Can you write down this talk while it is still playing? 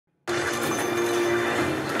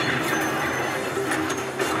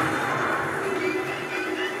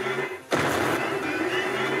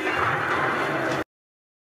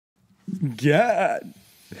God.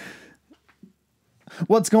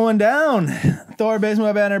 What's going down? Thor, Basement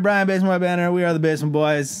Web Banner, Brian, Basement Web Banner. We are the Basement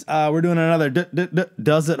Boys. We're doing another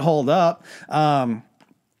Does It Hold Up?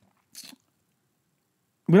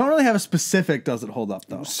 We don't really have a specific Does It Hold Up,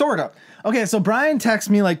 though. Sort of. Okay, so Brian texted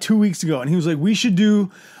me like 2 weeks ago, and he was like, we should do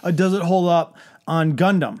a Does It Hold Up on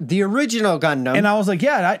Gundam. The original Gundam. And I was like,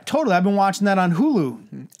 yeah, totally. I've been watching that on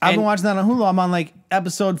Hulu. I'm on like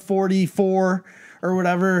episode 44 or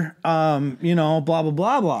whatever, blah, blah,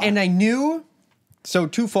 blah, blah. And I knew, so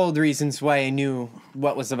twofold reasons why I knew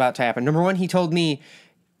what was about to happen. Number one, he told me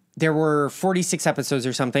there were 46 episodes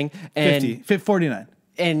or something. And 49.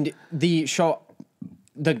 And the show,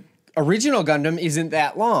 the original Gundam isn't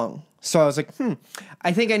that long. So I was like,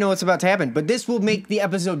 I think I know what's about to happen. But this will make the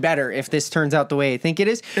episode better if this turns out the way I think it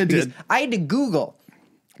is. It did. I had to Google,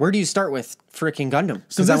 where do you start with frickin' Gundam?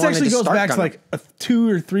 So this actually goes back to like a 2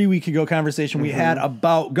 or 3 week ago conversation we had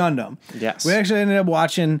about Gundam. Yes. We actually ended up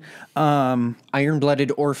watching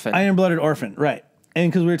Iron-Blooded Orphan. Iron-Blooded Orphan, right.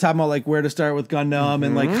 And because we were talking about like where to start with Gundam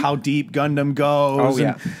and like how deep Gundam goes. Oh,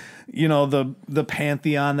 yeah. And, the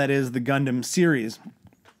pantheon that is the Gundam series.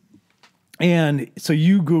 And so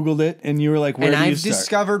you Googled it, and you were like, where do you start? And I've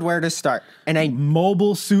discovered where to start. And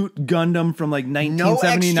Mobile Suit Gundam from like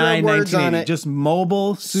 1979, 1980. Just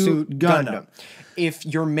Mobile Suit Gundam. If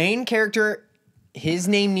your main character, his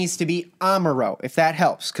name needs to be Amuro, if that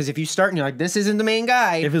helps. Because if you start and you're like, this isn't the main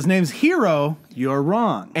guy. If his name's Hero, you're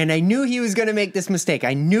wrong. And I knew he was going to make this mistake.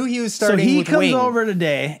 I knew he was starting with Wing. So he comes over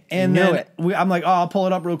today, and then I'm like, oh, I'll pull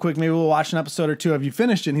it up real quick. Maybe we'll watch an episode or two. Have you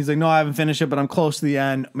finished it? And he's like, no, I haven't finished it, but I'm close to the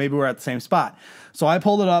end. Maybe we're at the same spot. So I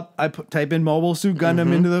pulled it up. I type in Mobile Suit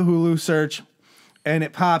Gundam into the Hulu search, and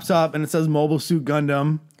it pops up, and it says Mobile Suit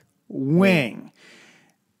Gundam Wing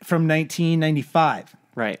from 1995.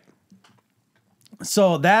 Right.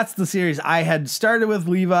 So that's the series. I had started with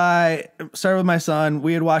Levi, started with my son.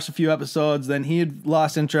 We had watched a few episodes. Then he had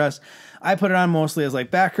lost interest. I put it on mostly as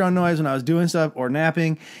like background noise when I was doing stuff or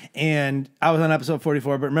napping. And I was on episode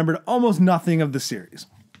 44, but remembered almost nothing of the series.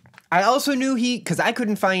 I also knew because I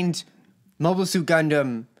couldn't find Mobile Suit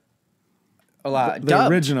Gundam the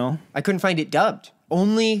original. I couldn't find it dubbed.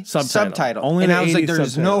 Only subtitle. Only and I was like,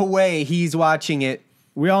 there's subtitle. No way he's watching it.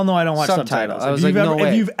 We all know I don't watch subtitles. I was like, no way.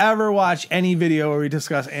 If you've ever watched any video where we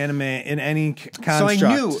discuss anime in any construct. So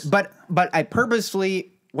I knew, but I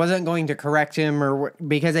purposefully wasn't going to correct him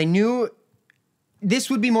because I knew this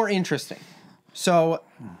would be more interesting. So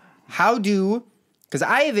because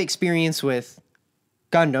I have experience with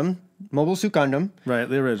Gundam, Mobile Suit Gundam. Right,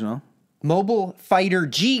 the original. Mobile Fighter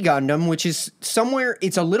G Gundam, which is somewhere,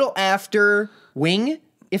 it's a little after Wing,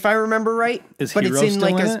 if I remember right. But it's in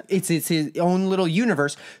like it's his own little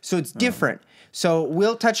universe, so it's different. So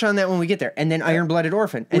we'll touch on that when we get there. And then Iron-Blooded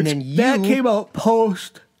Orphan. And then that came out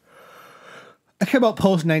post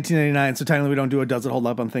 1999, so technically we don't do a Does It Hold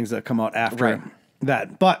Up on things that come out after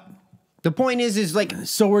that. But the point is like,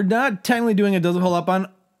 so we're not technically doing a Does It Hold Up on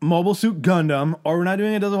Mobile Suit Gundam, or we're not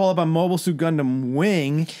doing a Does It Hold Up on Mobile Suit Gundam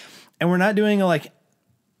Wing, and we're not doing a like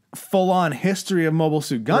full-on history of Mobile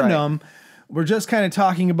Suit Gundam. Right. We're just kind of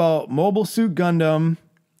talking about Mobile Suit Gundam.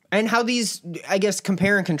 And how these, I guess,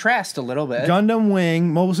 compare and contrast a little bit. Gundam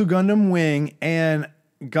Wing, Mobile Suit Gundam Wing, and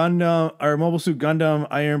Mobile Suit Gundam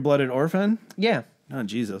Iron-Blooded Orphan. Yeah. Oh,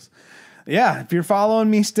 Jesus. Yeah, if you're following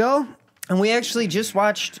me still. And we actually just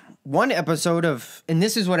watched one episode of, and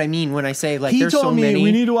this is what I mean when I say, like, there's so many.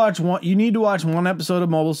 You need to watch one episode of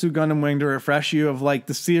Mobile Suit Gundam Wing to refresh you of, like,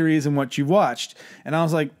 the series and what you watched. And I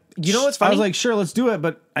was like, you know what's funny? I was like, sure, let's do it,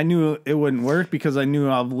 but I knew it wouldn't work because I knew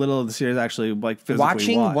how little of the series actually like physically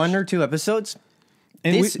watching watched. 1 or 2 episodes.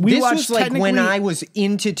 And this was like when I was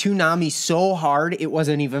into Toonami so hard it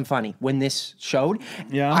wasn't even funny. When this showed,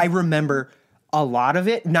 I remember a lot of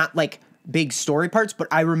it, not like big story parts, but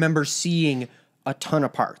I remember seeing a ton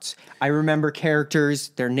of parts. I remember characters,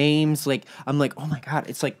 their names. Like I'm like, oh my god,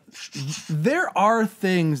 it's like there are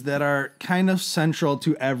things that are kind of central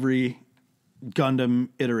to every Gundam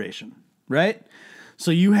iteration, right?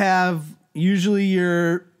 So you have usually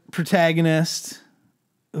your protagonist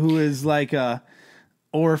who is like a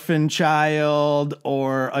orphan child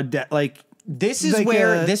or this is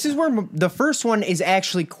where the first one is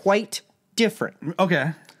actually quite different.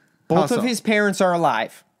 Okay. Both of his parents are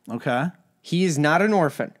alive. Okay. He is not an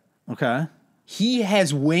orphan. Okay. He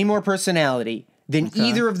has way more personality than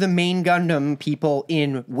either of the main Gundam people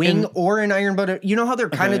in Wing or in Iron-Blooded. You know how they're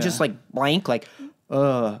kind of just like blank, like,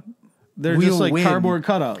 they're just like cardboard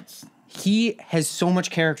cutouts. He has so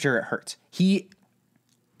much character, it hurts.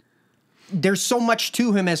 There's so much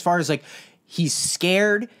to him as far as like, he's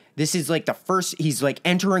scared, This is like the first, he's like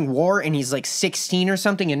entering war and he's like 16 or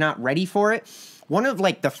something and not ready for it. One of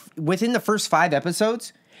like within the first 5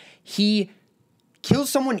 episodes, he kills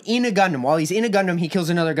someone in a Gundam. While he's in a Gundam, he kills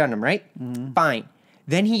another Gundam, right? Fine.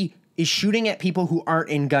 Then he is shooting at people who aren't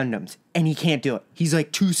in Gundams and he can't do it. He's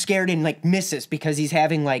like too scared and like misses because he's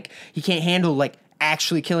having like, he can't handle like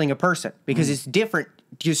actually killing a person because it's different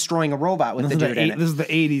destroying a robot with the dude in it. This is the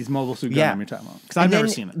 80s Mobile Suit Gundam you're talking about. Because I've never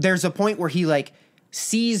seen it. There's a point where he like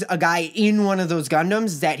sees a guy in one of those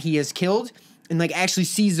Gundams that he has killed and like actually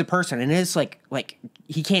sees the person, and it's like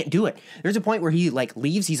he can't do it. There's a point where he like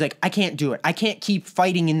leaves. He's like, I can't do it. I can't keep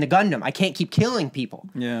fighting in the Gundam. I can't keep killing people.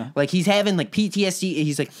 Yeah, like he's having like PTSD.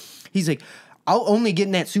 He's like, I'll only get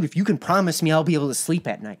in that suit if you can promise me I'll be able to sleep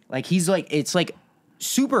at night. Like he's like, it's like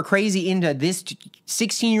super crazy into this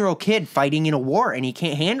 16-year-old kid fighting in a war, and he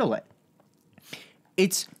can't handle it.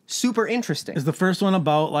 It's super interesting. Is the first one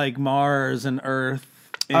about like Mars and Earth?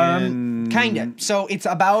 Kind of. So it's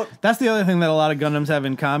about... That's the other thing that a lot of Gundams have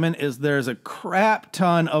in common is there's a crap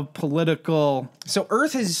ton of political... So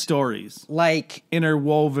Earth is... stories. Like...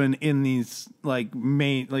 interwoven in these,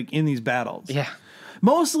 in these battles. Yeah.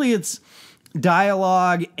 Mostly it's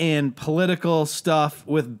dialogue and political stuff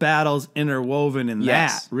with battles interwoven in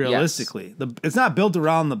that, realistically. Yes. It's not built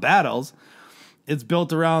around the battles. It's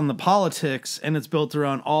built around the politics, and it's built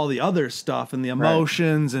around all the other stuff and the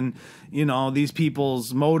emotions and, you know, these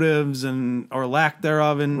people's motives and or lack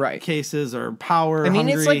thereof in cases, or power. I mean,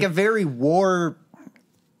 it's like a very war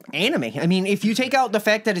anime. I mean, if you take out the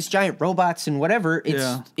fact that it's giant robots and whatever,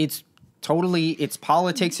 it's totally, it's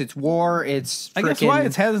politics, it's war, it's I guess why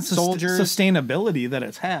it's had soldiers sustainability that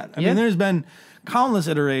it's had. I mean, there's been countless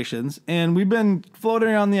iterations, and we've been floating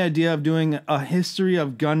around the idea of doing a history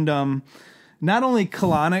of Gundam. Not only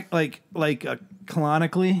canonically,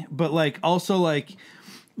 but like also like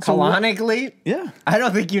canonically. Yeah, I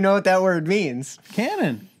don't think you know what that word means.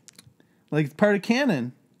 Canon, like part of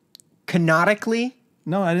canon. Canonically?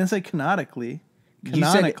 No, I didn't say canonically.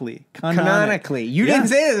 Canonically. Canonically. You didn't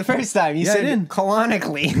say it the first time. You said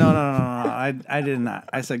canonically. No. I did not.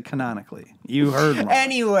 I said canonically. You heard wrong.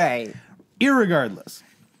 Anyway, irregardless.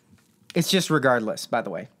 It's just regardless, by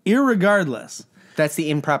the way. Irregardless. That's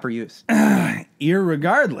the improper use.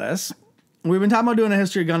 Irregardless, we've been talking about doing a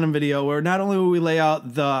history of Gundam video where not only will we lay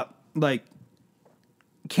out the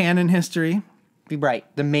canon history, right,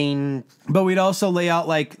 the main, but we'd also lay out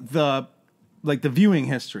the viewing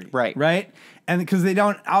history, right, and because they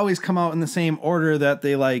don't always come out in the same order that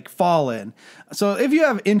they fall in. So if you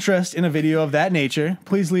have interest in a video of that nature,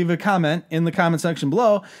 please leave a comment in the comment section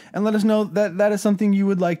below and let us know that that is something you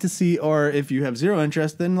would like to see. Or if you have zero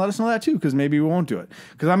interest, then let us know that too, because maybe we won't do it,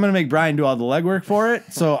 because I'm going to make Brian do all the legwork for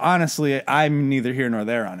it. So honestly, I'm neither here nor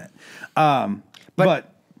there on it.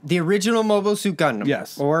 But the original Mobile Suit Gundam,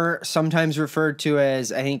 yes, or sometimes referred to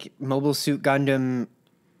as, I think, Mobile Suit Gundam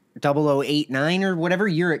 0089 or whatever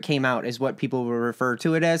year it came out is what people will refer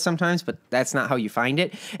to it as sometimes, but that's not how you find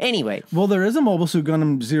it. Anyway. Well, there is a Mobile Suit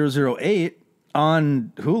Gundam 008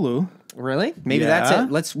 on Hulu. Really? Maybe that's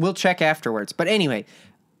it. We'll check afterwards. But anyway,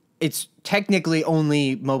 it's technically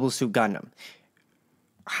only Mobile Suit Gundam.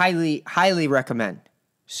 Highly, highly recommend.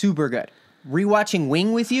 Super good. Rewatching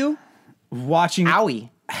Wing with you? Watching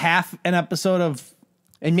half an episode of...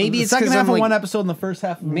 And maybe the it's second half of one episode and the first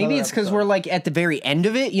half of maybe it's because we're at the very end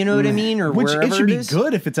of it, you know what I mean? Or which it should be is.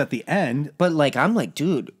 Good if it's at the end. But I'm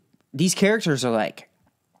dude, these characters are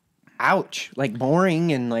ouch,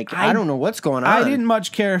 boring, and I don't know what's going on. I didn't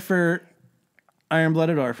much care for Iron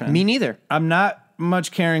Blooded Orphan. Me neither. I'm not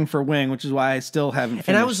much caring for Wing, which is why I still haven't finished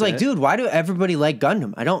And I was dude, why do everybody like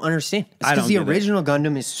Gundam? I don't understand. It's because the original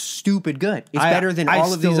Gundam is stupid good. It's better than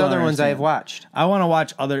all of these other ones I have watched. I want to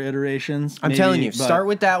watch other iterations. I'm telling you, start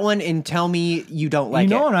with that one and tell me you don't like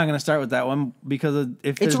it. You know I'm not going to start with that one because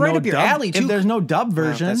if it's right up your alley too. If there's no dub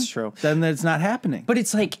version, that's true. Then it's not happening. But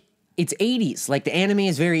it's it's 80s. The anime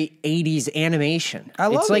is very 80s animation. I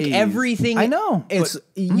love it. It's everything. I know.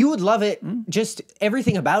 You would love it. Just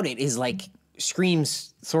everything about it is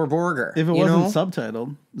screams Thor Borger. If it wasn't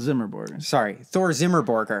subtitled, Zimmerborger. Sorry, Thor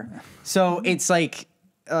Zimmerborger. So it's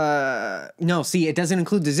no, see, it doesn't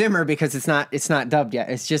include the Zimmer because it's not dubbed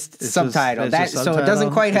yet. It's just subtitled. So it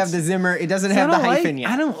doesn't quite have the Zimmer. It doesn't have the hyphen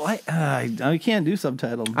yet. I don't like. I can't do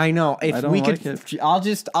subtitled. I know. If we could, I'll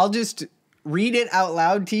just read it out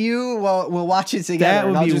loud to you. Well, we'll watch it together. That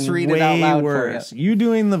would I'll be just read it out loud worse. For you. You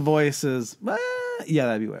doing the voices. Yeah,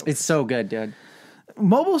 that'd be way worse. It's so good, dude.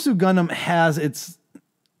 Mobile Suit Gundam has its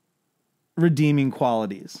redeeming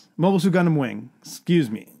qualities. Mobile Suit Gundam Wing, excuse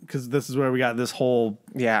me, because this is where we got this whole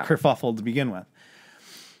kerfuffle to begin with.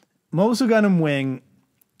 Mobile Suit Gundam Wing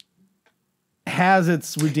has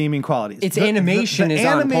its redeeming qualities. Its animation is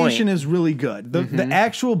on point. Animation is really good. The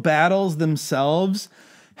actual battles themselves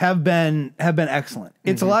have been excellent.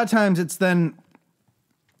 It's a lot of times it's then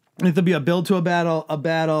it'll be a build to a battle,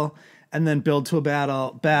 and then build to a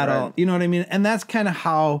battle. Right. You know what I mean? And that's kind of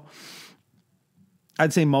how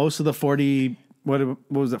I'd say most of the 40.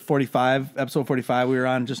 What was it? 45 episode 45 we were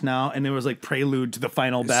on just now, and it was like prelude to the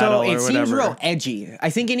final battle. So it seems real edgy. I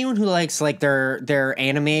think anyone who likes like their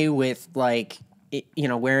anime with like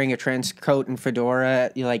wearing a trench coat and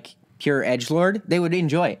fedora, like pure edgelord, they would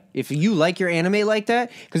enjoy it. If you like your anime like that,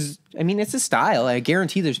 because I mean it's a style. I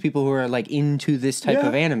guarantee there's people who are like into this type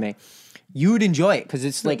of anime. You would enjoy it because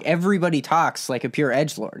it's like everybody talks like a pure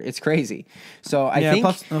edgelord. It's crazy. So I think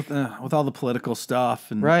plus, with all the political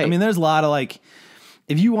stuff, and I mean, there's a lot of like,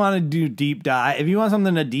 if you want to do deep dive, if you want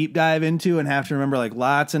something to deep dive into and have to remember like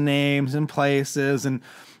lots of names and places and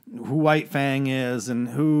who White Fang is and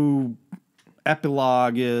who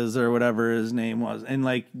Epilogue is or whatever his name was, and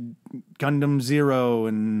like Gundam Zero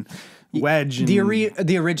and Wedge, and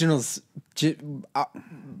the originals.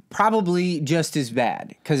 Probably just as bad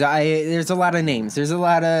because there's a lot of names. There's a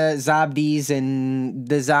lot of Zobdies and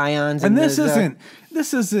the Zions, and this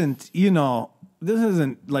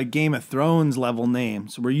isn't like Game of Thrones level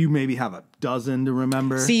names where you maybe have a dozen to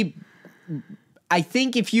remember. See, I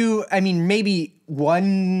think maybe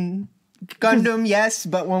one Gundam, yes,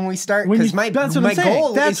 but when we start, because my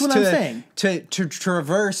goal is to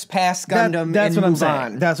traverse past Gundam. That's and what I'm move saying.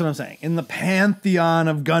 on. That's what I'm saying. In the pantheon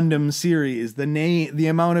of Gundam series, the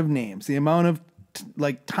amount of names, the amount of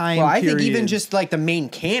like time. Well, I think even just like the main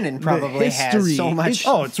canon probably has so much.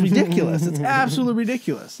 It's ridiculous. It's absolutely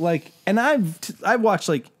ridiculous. Like, and I've watched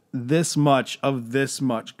like this much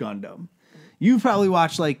Gundam. You've probably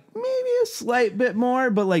watched like maybe a slight bit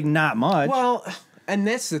more, but like not much. Well. And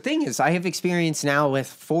that's the thing is I have experience now with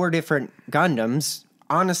 4 different Gundams.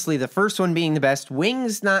 Honestly, the first one being the best.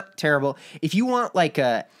 Wing's not terrible. If you want like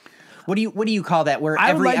a what do you call that? Where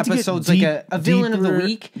every episode's like a villain of the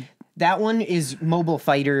week. That one is Moble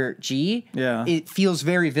Fighter G. Yeah. It feels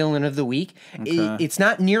very villain of the week. Okay. It's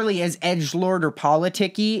not nearly as edgelord or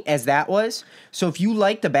politic-y as that was. So if you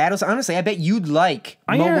like the battles, honestly, I bet you'd like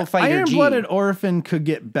Moble Fighter G. Iron-Blooded Orphan could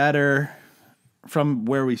get better from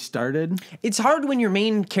where we started. It's hard when your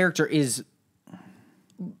main character is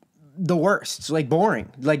the worst. It's like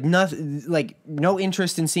boring. Like nothing. Like no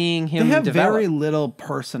interest in seeing him. They have develop. very little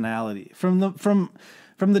personality. From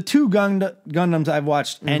the 2 Gundams I've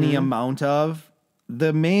watched any amount of,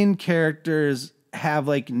 the main characters have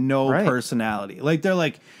like no personality. Like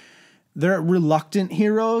they're reluctant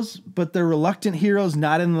heroes, but they're reluctant heroes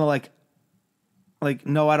not in the like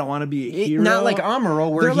no, I don't want to be a hero. Not like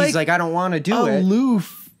Amuro, where he's like, I don't want to do it.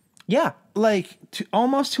 Aloof. Yeah. Like,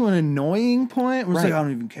 almost to an annoying point. Where it's like, I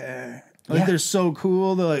don't even care. Like, they're so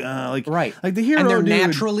cool. They're like, like the hero dude. And they're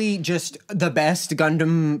naturally just the best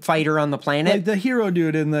Gundam fighter on the planet. Like the hero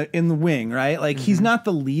dude in the wing, right? Like, he's not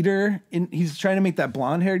the leader. He's trying to make that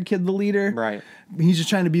blonde-haired kid the leader. Right. He's just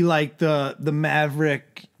trying to be like the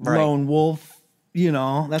maverick lone wolf. You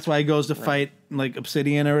know, that's why he goes to fight like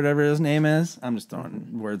Obsidian or whatever his name is. I'm just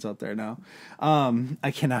throwing words out there now.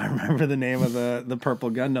 I cannot remember the name of the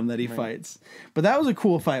purple Gundam that he fights. But that was a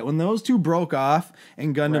cool fight when those two broke off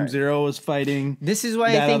and Gundam Zero was fighting. This is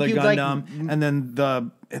why I think you'd Gundam, and then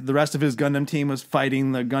the rest of his Gundam team was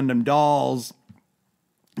fighting the Gundam dolls.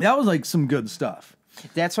 That was like some good stuff.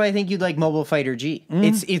 That's why I think you'd like Moble Fighter G.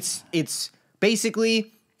 It's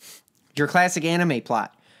basically your classic anime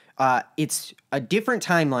plot. It's a different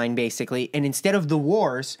timeline, basically, and instead of the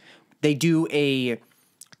wars, they do a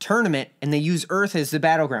tournament, and they use Earth as the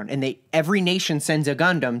battleground, and every nation sends a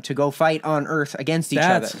Gundam to go fight on Earth against each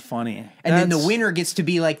other. That's funny. And then the winner gets to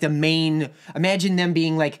be like the main... Imagine them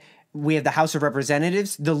being like, we have the House of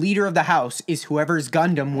Representatives. The leader of the House is whoever's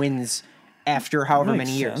Gundam wins after however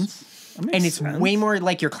many years. And it's way more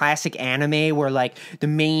like your classic anime where like the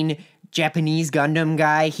main Japanese Gundam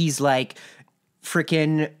guy, he's like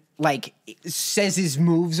freaking... like says his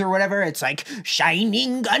moves or whatever. It's like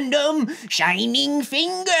shining Gundam, shining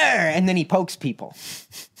finger, and then he pokes people.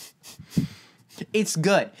 It's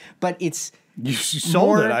good, but it's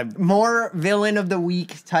more villain of the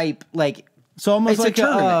week type. Like so, almost like a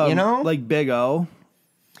tournament, you know, like Big O.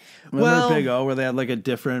 Remember Big O, where they had like a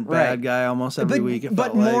different bad guy almost every week.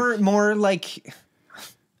 But more like.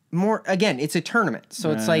 More again, it's a tournament,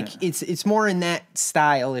 so it's like it's more in that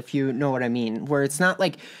style, if you know what I mean. Where it's not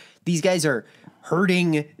like these guys are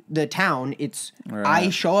hurting the town. It's I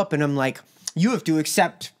show up and I'm like, You have to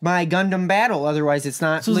accept my Gundam battle, otherwise it's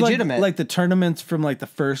not legitimate. Like the tournaments from like the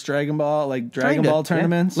first Dragon Ball, like Dragon Ball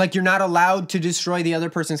tournaments. Yeah. Like you're not allowed to destroy the other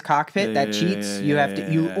person's cockpit. That cheats. You have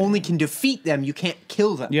to. You only can defeat them. You can't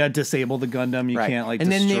kill them. Yeah, disable the Gundam. You can't like. And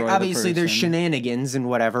destroy then obviously there's shenanigans and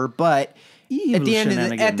whatever. But at the end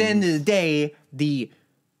of the day,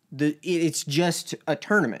 it's just a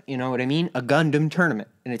tournament. You know what I mean? A Gundam tournament,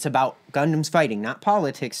 and it's about Gundams fighting, not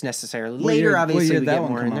politics necessarily. Later, obviously, we get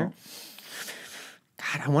more in there.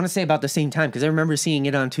 God, I want to say about the same time because I remember seeing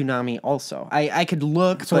it on Toonami also. I could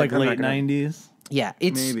look. So like late 90s? Yeah.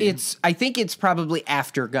 It's I think it's probably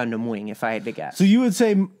after Gundam Wing if I had to guess. So you would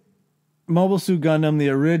say Mobile Suit Gundam, the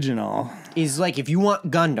original, is like if you want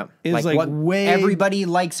Gundam. Is like what way everybody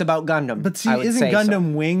likes about Gundam. But see, isn't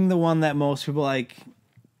Gundam Wing the one that most people like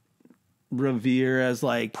revere as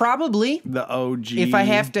like probably the OG? If I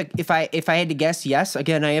had to guess, yes.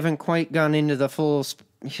 Again, I haven't quite gone into the full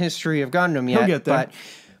history of Gundam yet. He'll get there. But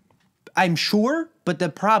I'm sure. But the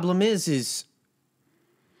problem is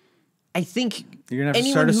I think you're gonna have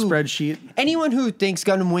to start a spreadsheet. Anyone who thinks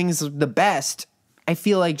Gundam Wing is the best, I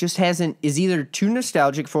feel like just is either too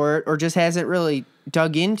nostalgic for it or just hasn't really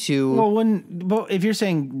dug into. Well, if you're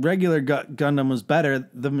saying regular Gundam was better,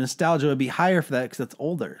 the nostalgia would be higher for that because it's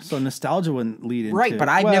older. So nostalgia wouldn't lead into right. But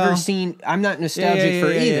I've never seen. I'm not nostalgic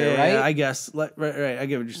for either. Right. I guess. Right. I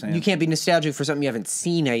get what you're saying. You can't be nostalgic for something you haven't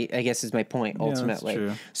seen. I guess is my point ultimately.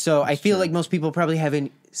 That's true. So I feel like most people probably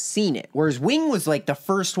haven't seen it. Whereas Wing was like the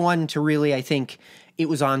first one to really. I think it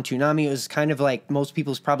was on Toonami. It was kind of like most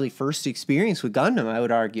people's probably first experience with Gundam. I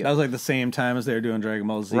would argue that was like the same time as they were doing Dragon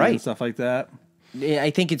Ball Z and stuff like that. I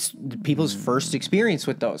think it's people's first experience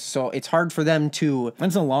with those, so it's hard for them to.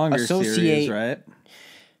 It's a longer series, right?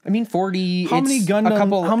 I mean, 40. How many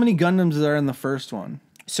Gundams are there in the first one?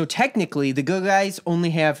 So technically, the good guys only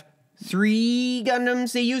have 3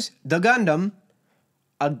 Gundams they use: the Gundam,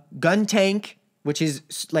 a gun tank, which is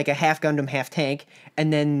like a half Gundam, half tank,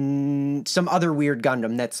 and then some other weird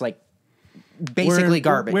Gundam that's like basically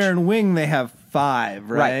garbage. Where in Wing they have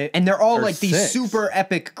 5, right? And they're all like these super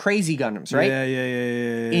epic crazy Gundams, right?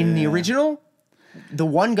 Yeah. In the original, the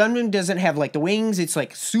one Gundam doesn't have like the wings. It's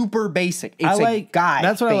like super basic. It's a guy.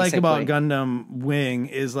 That's what I like about Gundam Wing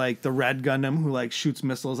is like the red Gundam who like shoots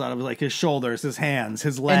missiles out of like his shoulders, his hands,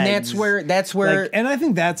 his legs. And that's where like, and I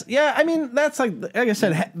think that's I mean that's like I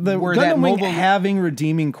said the Gundam Wing having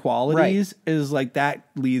redeeming qualities is like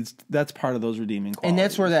that's part of those redeeming qualities. And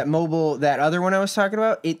that's where that other one I was talking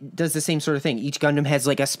about, it does the same sort of thing. Each Gundam has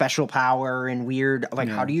like a special power and weird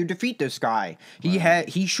how do you defeat this guy?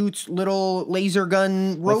 He shoots little laser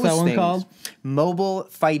gun rose What's that things. One called? Mobile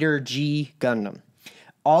Fighter G Gundam.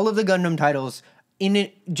 All of the Gundam titles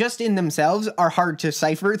just in themselves are hard to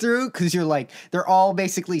cipher through because you're like they're all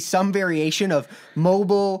basically some variation of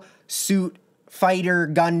Mobile Suit Fighter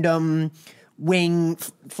Gundam Wing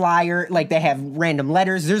Flyer. Like they have random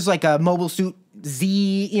letters. There's like a Mobile Suit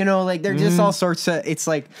Z. Like they're just all sorts of. It's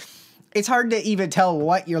like. It's hard to even tell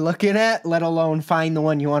what you're looking at, let alone find the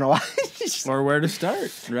one you want to watch. Or where to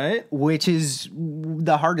start, right? Which is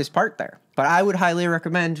the hardest part there. But I would highly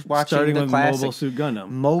recommend watching the classic Mobile Suit Gundam.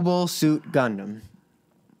 Mobile Suit Gundam.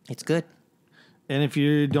 It's good. And if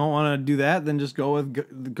you don't want to do that, then just go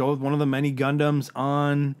with one of the many Gundams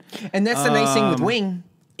on. And that's the nice thing with Wing.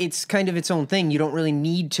 It's kind of its own thing. You don't really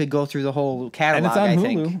need to go through the whole catalog, and it's on I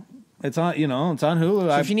Hulu. think. It's on, it's on Hulu.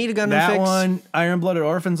 So if you need a Gundam that fix, one, Iron Blooded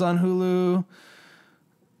Orphans on Hulu.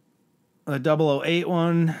 The 008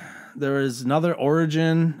 one. There was another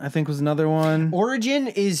Origin. I think was another one. Origin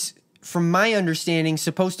is, from my understanding,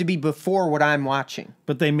 supposed to be before what I'm watching,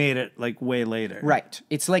 but they made it like way later. Right.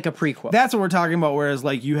 It's like a prequel. That's what we're talking about. Whereas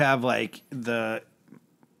like you have like the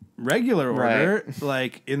regular order,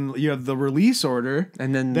 like you have the release order,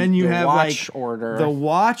 and then you the have watch like order, the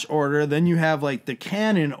watch order, then you have like the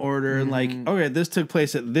canon order, and like okay, this took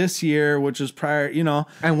place at this year, which was prior,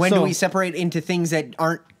 And when do we separate into things that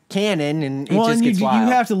aren't canon? And it just gets wild.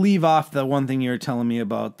 You have to leave off the one thing you were telling me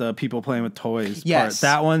about the people playing with toys. Yes,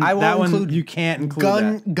 part. That one. I will include you can't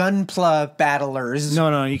include Gunpla battlers.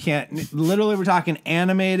 No, you can't. Literally, we're talking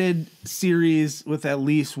animated series with at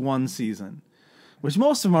least one season. Which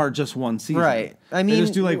most of them are just one season. Right. I mean, they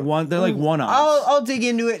just do like one. They're like one-offs. I'll dig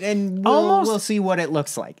into it and we'll see what it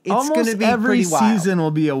looks like. It's going to be every pretty wild. Season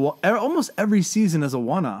will be almost every season is a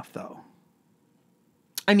one-off, though.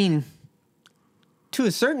 I mean, to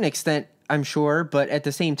a certain extent, I'm sure, but at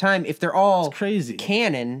the same time, if they're all crazy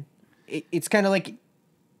canon, it's kind of like,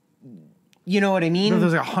 you know what I mean? But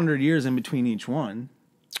there's like 100 years in between each one.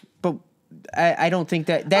 But I don't think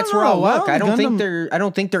that's where I'll look. I don't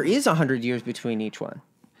think there is 100 years between each one.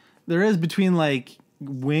 There is between like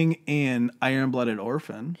Wing and Iron-Blooded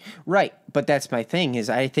Orphan. Right, but that's my thing, is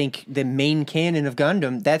I think the main canon of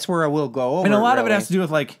Gundam, that's where I will go over. And a lot of it has to do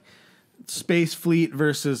with, like, Space Fleet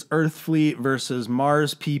versus Earth Fleet versus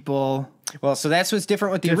Mars people. Well, so that's what's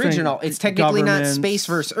different with the original. It's technically not space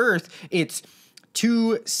versus Earth. It's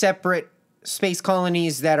two separate space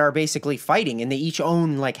colonies that are basically fighting, and they each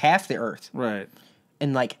own, like, half the Earth. Right.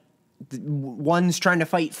 And, like, one's trying to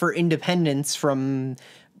fight for independence from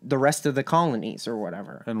the rest of the colonies or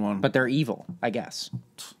whatever. But they're evil, I guess.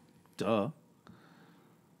 Duh.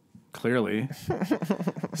 Clearly.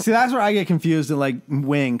 See, that's where I get confused in, like,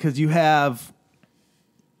 Wing, because you have,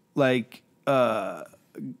 like, what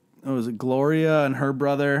was it, Gloria and her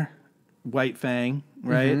brother, White Fang,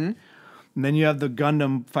 right? Mm-hmm. And then you have the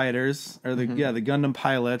Gundam fighters, or the the Gundam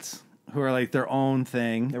pilots, who are, like, their own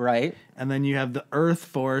thing. Right. And then you have the Earth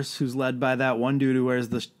Force, who's led by that one dude who wears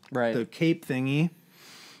the cape thingy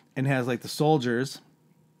and has, like, the soldiers.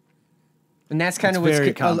 And that's kind of what's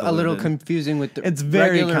a little confusing with the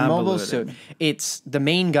regular Moble suit. It's the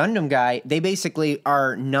main Gundam guy. They basically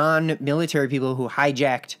are non-military people who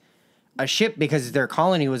hijacked a ship because their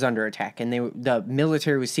colony was under attack, and the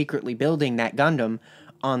military was secretly building that Gundam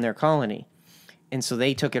on their colony. And so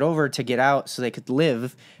they took it over to get out so they could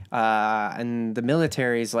live. And the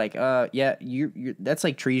military is like, yeah, you that's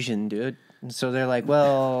like treason, dude. And so they're like,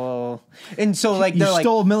 well, and so like you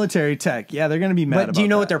stole military tech. Yeah, they're gonna be mad about that. But do you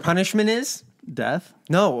know what their punishment is? Death?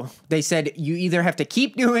 No, they said you either have to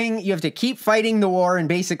keep fighting the war, and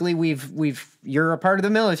basically you're a part of the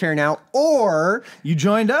military now, or you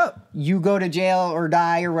joined up. You go to jail or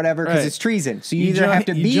die or whatever because it's treason. So you either have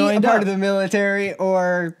to be a part of the military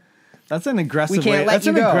or. That's an aggressive way. That's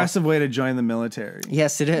an aggressive way to join the military.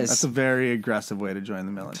 Yes, it is. That's a very aggressive way to join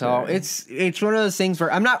the military. So it's one of those things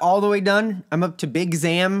where I'm not all the way done. I'm up to Big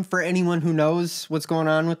Zam for anyone who knows what's going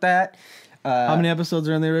on with that. How many episodes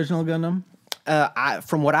are in the original Gundam?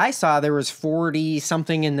 From what I saw, there was 40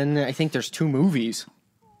 something, and then I think there's 2 movies.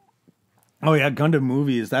 Oh yeah, Gundam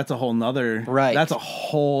movies. That's a whole nother That's a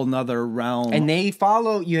whole nother realm. And they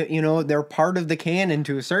follow you know, they're part of the canon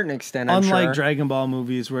to a certain extent. Unlike Dragon Ball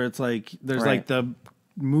movies, where it's like there's like the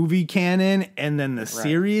movie canon and then the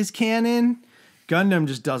series canon. Gundam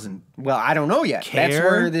just doesn't. Well, I don't know yet. That's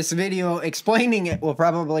where this video explaining it will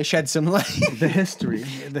probably shed some light. The history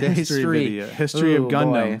video, history of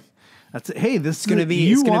Gundam. Boy. Hey, this is gonna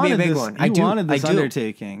be a big one. You wanted this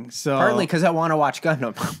undertaking, so partly because I want to watch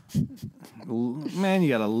Gundam. Man, you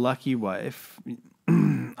got a lucky wife.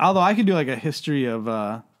 Although I could do like a history of,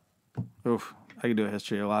 I could do a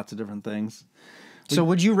history of lots of different things. So,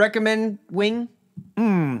 would you recommend Wing?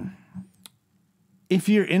 If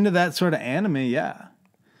you're into that sort of anime, yeah.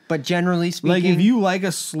 But generally speaking, like if you like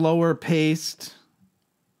a slower paced,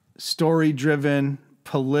 story driven,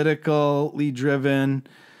 politically driven.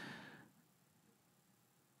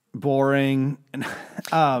 Boring,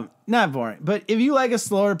 not boring, but if you like a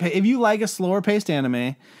slower paced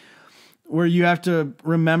anime where you have to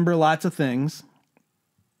remember lots of things,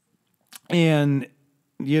 and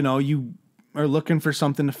you know you are looking for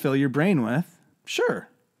something to fill your brain with, sure,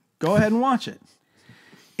 go ahead and watch it.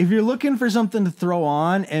 If you're looking for something to throw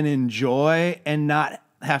on and enjoy and not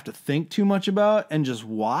have to think too much about and just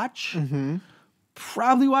watch,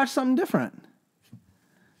 probably watch something different.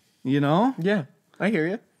 You know? Yeah, I hear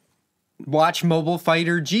you. Watch Mobile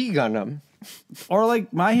Fighter G Gundam. Or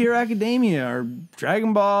like My Hero Academia or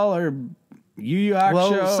Dragon Ball or Yu Yu Hakusho.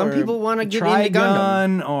 Well, some people want to get into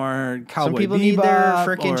Gundam. Or Cowboy Some people Bebop need their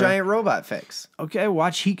freaking giant robot fix. Okay,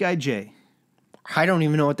 watch Hikai J. I don't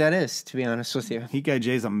even know what that is, to be honest with you. Hikai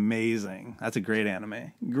J is amazing. That's a great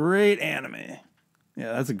anime. Great anime.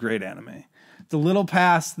 Yeah, that's a great anime. It's a little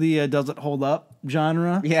past the Does It Hold Up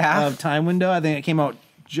genre of time window. I think it came out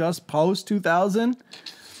just post 2000.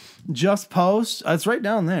 Just post. It's right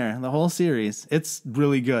down there. The whole series. It's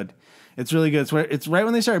really good. It's really good. It's right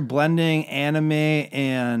when they started blending anime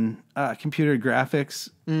and computer graphics,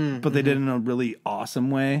 but they did it in a really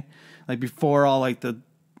awesome way. Like before, all like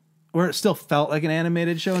where it still felt like an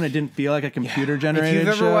animated show and it didn't feel like a computer generated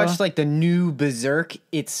show. If you've ever watched like the new Berserk,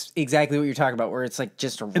 it's exactly what you're talking about. Where it's like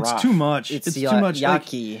just rough. It's too much. It's too much.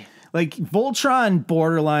 Yucky. Like Voltron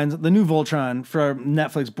borderlines, the new Voltron for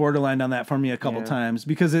Netflix borderlined on that for me a couple times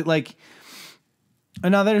because it like.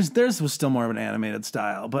 And now theirs was still more of an animated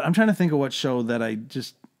style, but I'm trying to think of what show that I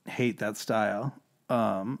just hate that style.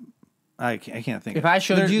 I can't think. If I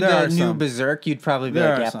showed you the new Berserk, you'd probably be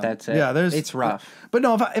like, "Yeah, that's it." Yeah, it's rough. But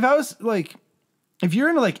no, if I was like, if you're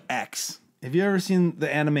into like X, have you ever seen the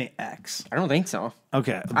anime X? I don't think so.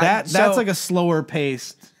 Okay, that's like a slower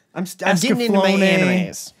paced. I'm getting into my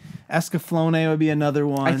animes. Escaflowne would be another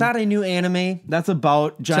one. I thought I knew anime. That's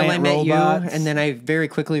about giant robots. You, and then I very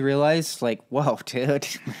quickly realized, like, whoa, dude,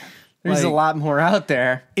 there's a lot more out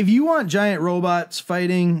there. If you want giant robots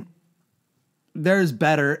fighting, there's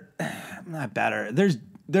better. Not better.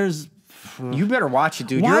 There's. You better watch it,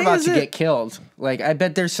 dude. You're about to get killed. Like, I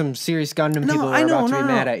bet there's some serious Gundam people who are about to be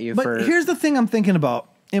mad at you. But here's the thing I'm thinking about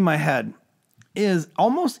in my head is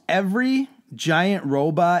almost every giant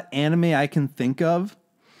robot anime I can think of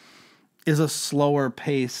is a slower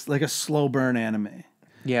pace, like a slow burn anime.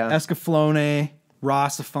 Yeah. Escaflowne,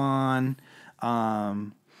 Rossifon.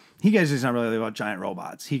 Higuchi is not really about giant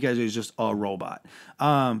robots. Higuchi is just a robot.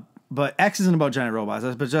 But X isn't about giant robots,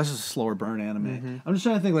 but just a slower burn anime. Mm-hmm. I'm just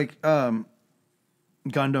trying to think like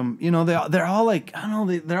Gundam. You know, they're all like, I don't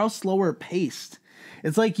know, they're all slower paced.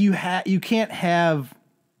 It's like you can't have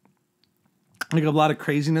like a lot of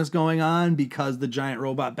craziness going on because the giant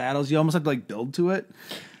robot battles. You almost have to like build to it.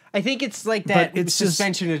 I think it's like that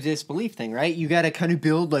suspension of disbelief thing, right? You got to kind of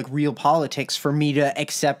build like real politics for me to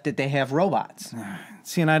accept that they have robots.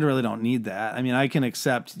 See, and I really don't need that. I mean, I can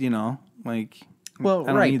accept, you know, like. Well,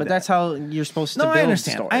 right, but that's how you're supposed to build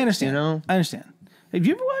stories. I understand. You know? I understand. Have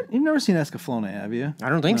you ever watched? You've never seen Escaflowne, have you? I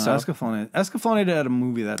don't think so. Escaflowne had a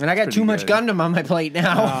movie that's. And I got too much Gundam on my plate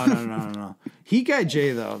now. No.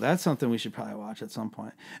 Higuchi though, that's something we should probably watch at some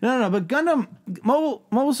point. No. But Gundam,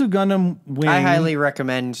 Mobile Suit Gundam Wing. I highly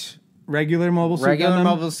recommend regular Mobile Suit Gundam.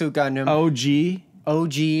 Mobile Suit Gundam.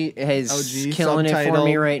 OG is killing it for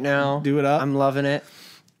me right now. Do it up. I'm loving it.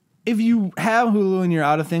 If you have Hulu and you're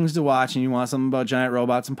out of things to watch and you want something about giant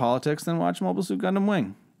robots and politics, then watch Mobile Suit Gundam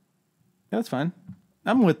Wing. Yeah, that's fine.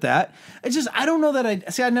 I'm with that. It's just, I don't know that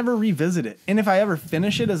I'd never revisit it. And if I ever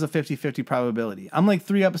finish it as a 50-50 probability, I'm like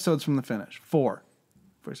 3 episodes from the finish. 4.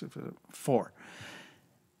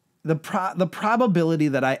 The probability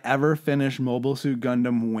that I ever finish Mobile Suit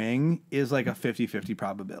Gundam Wing is like a 50-50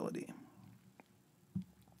 probability.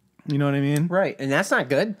 You know what I mean? Right. And that's not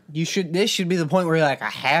good. This should be the point where you're like,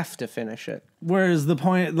 I have to finish it. Whereas the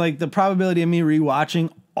point, like the probability of me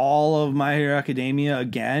rewatching all of My Hero Academia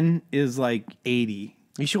again is like 80.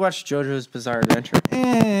 You should watch JoJo's Bizarre Adventure.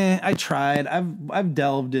 I tried. I've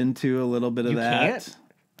delved into a little bit of that. You can't?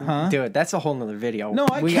 Huh? Dude, that's a whole nother video. No,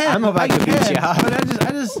 I can't. I'm about to beat you up. But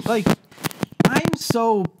I just like,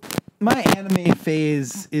 my anime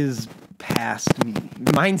phase is past me.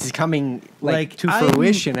 Mine's coming like to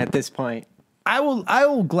fruition at this point. I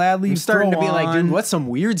will gladly. I'm starting to be like, dude, what's some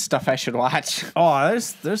weird stuff I should watch? Oh,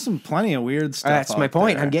 there's some plenty of weird stuff. That's my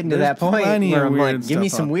point. There. I'm getting to that point where I'm like, give me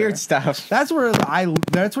some weird stuff. That's where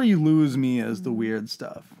you lose me as the weird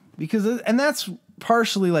stuff, because that's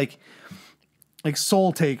partially like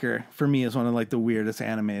Soul Taker for me is one of like the weirdest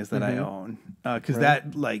animes that I own, because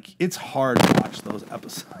that like it's hard to watch those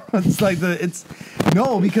episodes. Because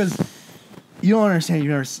you don't understand.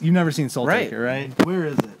 You've never seen Soul Taker, right? Where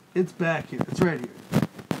is it? It's back here. It's right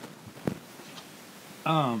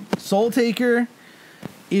here. Soul Taker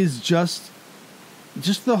is just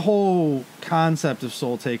the whole concept of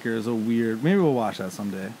Soul Taker is a weird. Maybe we'll watch that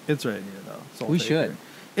someday. It's right here though. Soul Taker. Should.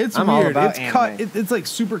 It's weird. It's anime. Cut. It's like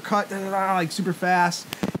super cut, like super fast,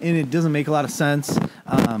 and it doesn't make a lot of sense.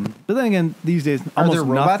 But then again, these days, almost there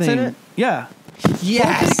robots nothing. In it? Yeah.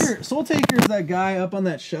 Yes. Soul Taker is that guy up on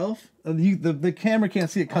that shelf. The camera can't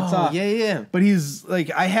see it cuts off. Yeah. But he's like,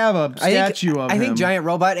 I have a statue of him. I think giant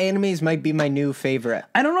robot animes might be my new favorite.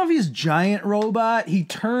 I don't know if he's giant robot. He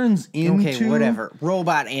turns into whatever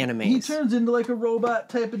robot animes. He turns into like a robot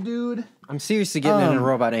type of dude. I'm seriously getting into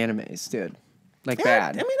robot animes, dude.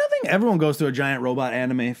 Bad. I mean, I think everyone goes through a giant robot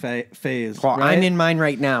anime phase. Well, right? I'm in mine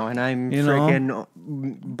right now, and I'm freaking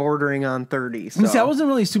bordering on 30. So. See, I wasn't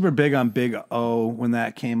really super big on Big O when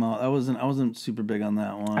that came out. I wasn't super big on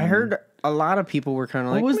that one. I heard a lot of people were kind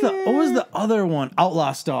of like, what was the other one?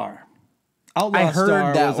 Outlaw Star. Outlaw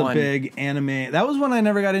Star was a big anime. That was one I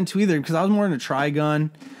never got into either because I was more into Trigun.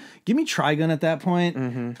 Give me Trigun at that point.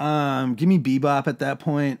 Mm-hmm. Give me Bebop at that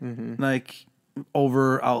point. Like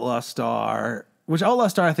over Outlaw Star. Which Outlaw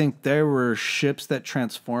Star, I think there were ships that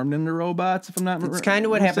transformed into robots. If I'm not mistaken. It's kind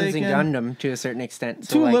of what happens in Gundam to a certain extent.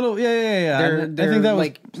 So yeah. They're I think that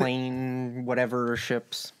like was, plane whatever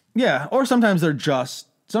ships. Yeah, or sometimes they're just.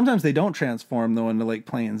 Sometimes they don't transform though into like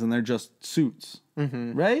planes, and they're just suits,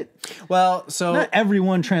 right? Well, so not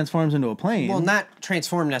everyone transforms into a plane. Well, not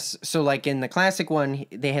transform necessarily. So like in the classic one,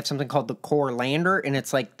 they have something called the core lander, and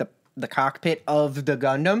it's like the the cockpit of the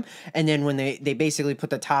Gundam, and then when they basically put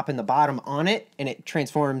the top and the bottom on it, and it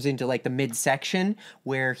transforms into like the midsection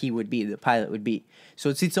where the pilot would be. So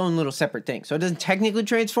it's its own little separate thing. So it doesn't technically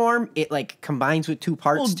transform. It like combines with two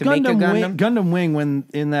parts to make a Gundam. Gundam Wing, when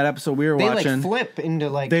in that episode we were watching, they like flip into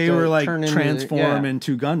like they were like transform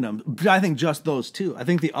into Gundams. I think just those two. I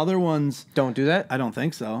think the other ones don't do that. I don't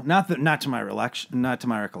think so. Not to my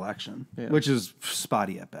recollection, which is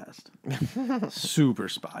spotty at best. Super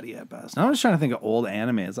spotty at best. I'm just trying to think of old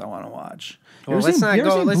animes I want to watch. Well, let's not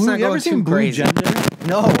go too crazy.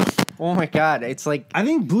 No. Oh my God, it's like I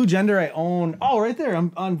think Blue Gender I own. Oh, right there,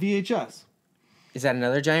 I'm on VHS. Is that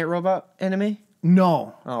another giant robot anime?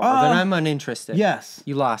 No. Oh, well, then I'm uninterested. Yes,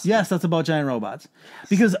 you lost. Yes, that's about giant robots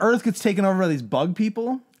because Earth gets taken over by these bug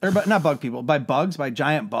people, not bug people, by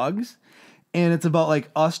giant bugs, and it's about like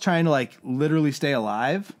us trying to like literally stay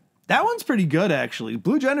alive. That one's pretty good actually.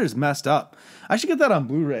 Blue Gender is messed up. I should get that on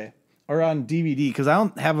Blu-ray. Or on DVD, because I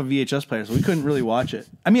don't have a VHS player, so we couldn't really watch it.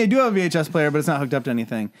 I mean, I do have a VHS player, but it's not hooked up to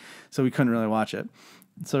anything, so we couldn't really watch it.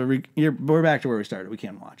 So we're back to where we started. We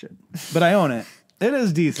can't watch it, but I own it. It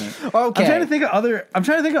is decent. Okay. I'm trying to think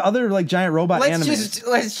of other like giant robot animes.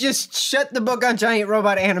 Let's just shut the book on giant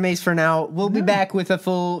robot animes for now. We'll be back with a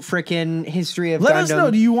full frickin' history of Gundam. Let us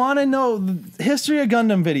know. Do you want to know the history of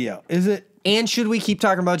Gundam video? Is it? And should we keep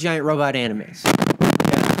talking about giant robot animes?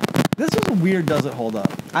 This is weird. Does it hold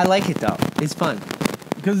up? I like it though. It's fun.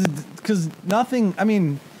 Because nothing. I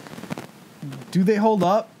mean, do they hold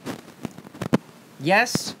up?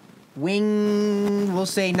 Yes. Wing, we'll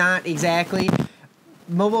say not exactly.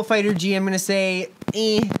 Mobile Fighter G, I'm gonna say,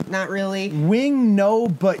 not really. Wing, no,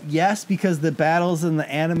 but yes, because the battles and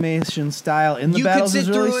the animation style in the battles is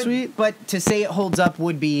really sweet. But to say it holds up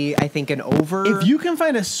would be, I think, an over. If you can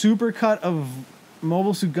find a supercut of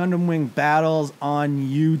Mobile Suit Gundam Wing battles on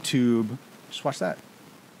YouTube, just watch that.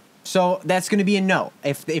 So that's going to be a no.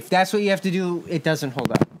 If that's what you have to do, it doesn't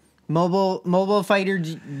hold up. Mobile Fighter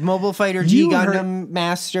G Gundam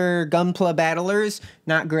Master Gunpla Battlers,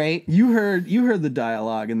 not great. You heard the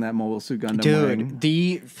dialogue in that Mobile Suit Gundam Wing. Dude,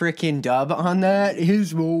 the freaking dub on that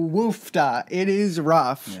is woofda. It is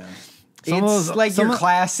rough. Yeah. It's like your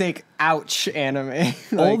classic ouch anime.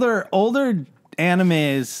 Like, older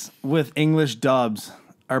animes with English dubs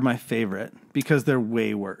are my favorite because they're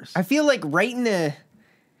way worse. I feel like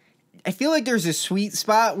there's a sweet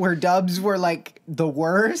spot where dubs were like the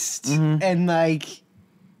worst, and like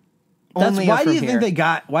why do you think they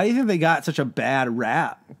got such a bad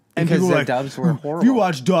rap? And because the dubs were horrible. If you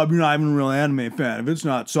watch dub, you're not even a real anime fan. If it's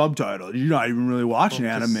not subtitled, you're not even really watching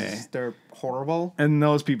anime. They're horrible. And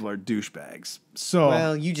those people are douchebags. So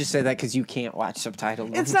well, you just say that because you can't watch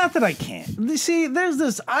subtitled. It's not that I can't. See,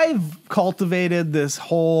 I've cultivated this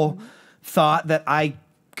whole thought that I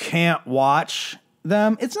can't watch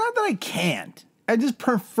them. It's not that I can't. I just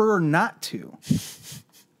prefer not to.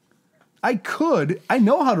 I could. I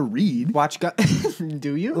know how to read.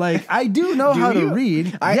 Do you? Like, I do know how to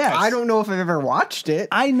read. Yes. I don't know if I've ever watched it.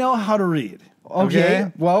 I know how to read.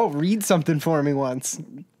 Okay. Well, read something for me once.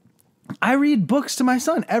 I read books to my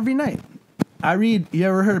son every night. You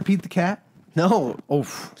ever heard of Pete the Cat? No. Oh,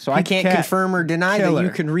 so I can't confirm or deny that you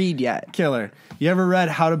can read yet. Killer. You ever read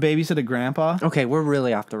How to Babysit a Grandpa? Okay, we're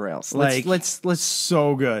really off the rails. Let's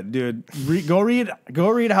so good, dude. Go read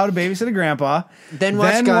How to Babysit a Grandpa. Then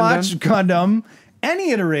watch Gundam,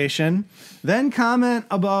 any iteration. Then comment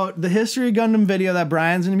about the history of Gundam video that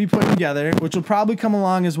Brian's going to be putting together, which will probably come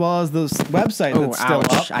along as well as this website that's still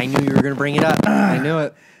up. I knew you were going to bring it up. I knew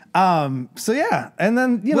it. So yeah, and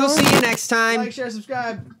then we'll see you next time. Like, share,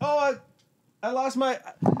 subscribe. Oh, I lost my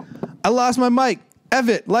mic. F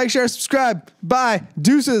it. Like, share, subscribe. Bye.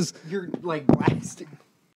 Deuces. You're like blasting.